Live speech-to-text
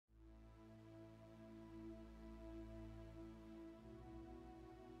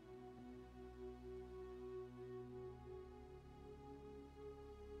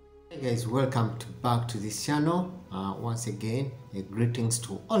Guys, welcome back to this channel. Once again, greetings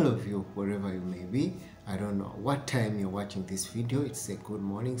to all of you wherever you may be. I don't know what time you're watching this video. It's a good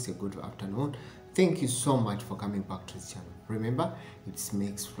morning, it's a good afternoon. Thank you so much for coming back to this channel. Remember, it's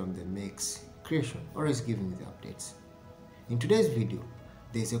Mex from the Mex Creation, always giving you the updates. In today's video,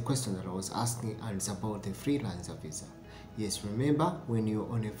 there's a question that I was asking, and it's about the freelancer visa. Yes, remember, when you're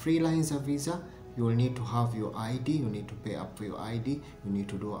on a freelancer visa, you will need to have your ID, you need to pay up for your ID, you need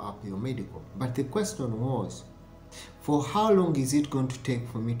to do up your medical. But the question was, for how long is it going to take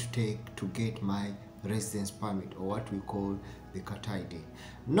for me to get my residence permit, or what we call the Qatar ID?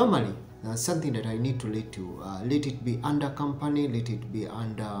 Normally, something that I need to let it be under company, let it be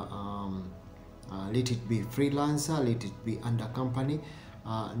under let it be freelancer, let it be under company.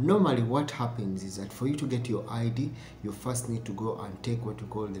 Normally what happens is that for you to get your ID, you first need to go and take what we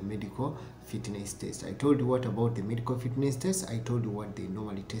call the medical fitness test. I told you what about the medical fitness test. I told you what they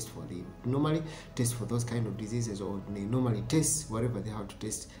normally test for. They normally test for those kind of diseases, or they normally test whatever they have to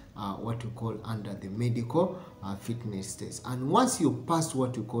test, what we call under the medical fitness test. And once you pass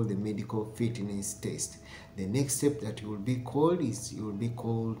what we call the medical fitness test, the next step that you will be called is you will be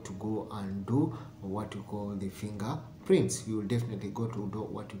called to go and do what we call the fingerprints. You will definitely go to do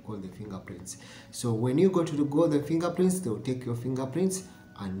what we call the fingerprints. So when you go to the fingerprints, they will take your fingerprints,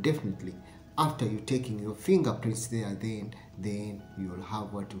 and definitely after you taking your fingerprints there, then you will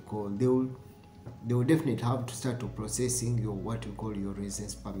have what you call, they will definitely have to start to processing your what you call your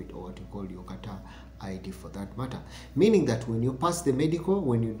residence permit, or what you call your Qatar ID for that matter. Meaning that when you pass the medical,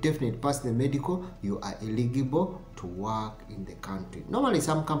 when you definitely pass the medical, you are eligible to work in the country. Normally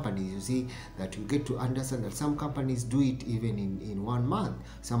some companies, you see that you get to understand that some companies do it even in 1 month,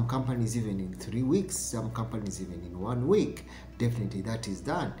 some companies even in 3 weeks, some companies even in 1 week. Definitely that is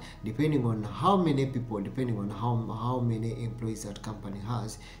done depending on how many people, depending on how many employees that company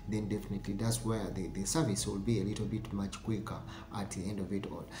has. Then definitely that's where the service will be a little bit much quicker at the end of it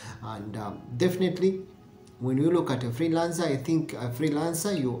all. And definitely when you look at a freelancer, I think a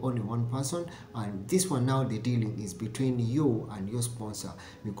freelancer, you're only one person, and this one now the dealing is between you and your sponsor,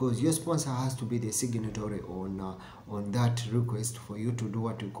 because your sponsor has to be the signatory on that request for you to do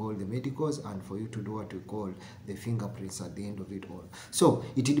what we call the medicals, and for you to do what we call the fingerprints at the end of it all. So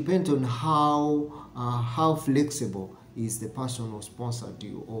it depends on how flexible is the person who sponsored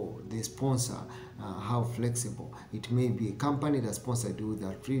you, or the sponsor, how flexible. It may be a company that sponsored you with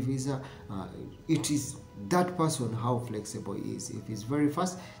a free visa. It is that person how flexible he is. If it's very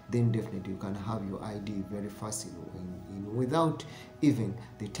fast, then definitely you can have your ID very fast, without even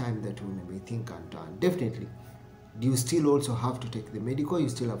the time that you may think. And definitely you still also have to take the medical, you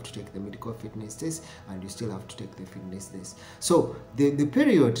still have to take the medical fitness test, and you still have to take the fitness test. So the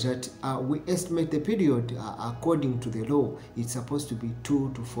period that we estimate, the period according to the law, it's supposed to be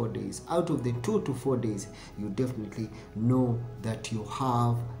 2 to 4 days. Out of the 2 to 4 days, you definitely know that you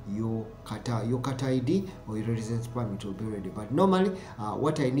have your Qatar ID or your residence permit will be ready. But normally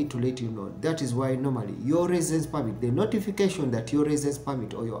what I need to let you know, that is why normally your residence permit, the notification that your residence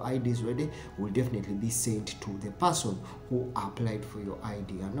permit or your ID is ready will definitely be sent to the person who applied for your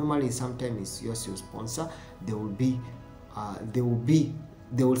ID. And normally sometimes it's just your sponsor. They will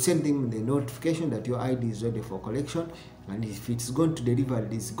send them the notification that your ID is ready for collection, and if it's going to deliver,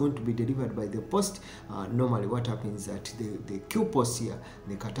 it's going to be delivered by the post. Normally what happens is that the Q post here,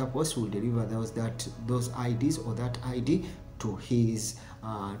 the Qatar post, will deliver those IDs or that ID to his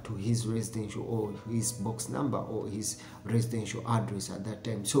residential, or his box number, or his residential address at that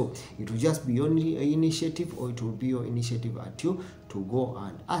time. So it will just be your initiative, or it will be your initiative at you to go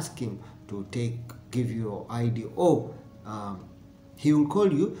and ask him to give you your ID, or he will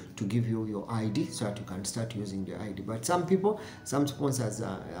call you to give you your ID so that you can start using the ID. But some people, some sponsors,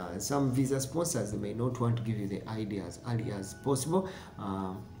 some visa sponsors, they may not want to give you the ID as early as possible.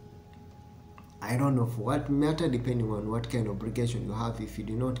 I don't know for what matter, depending on what kind of obligation you have. If you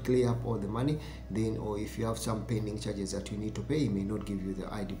do not clear up all the money, then, or if you have some pending charges that you need to pay, he may not give you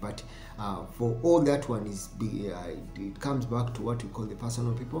the ID. But for all that one is it comes back to what we call the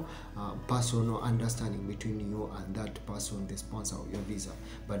personal understanding between you and that person, the sponsor of your visa.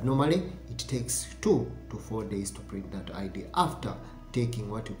 But normally it takes 2 to 4 days to print that ID after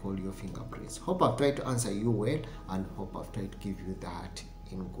taking what you call your fingerprints. Hope I've tried to answer you well, and hope I've tried to give you that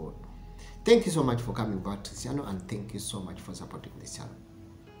in good. Thank you so much for coming back to this channel, and thank you so much for supporting this channel.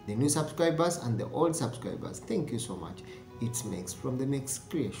 The new subscribers and the old subscribers, thank you so much. It's Mex from the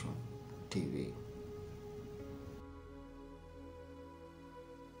Mexcreation TV.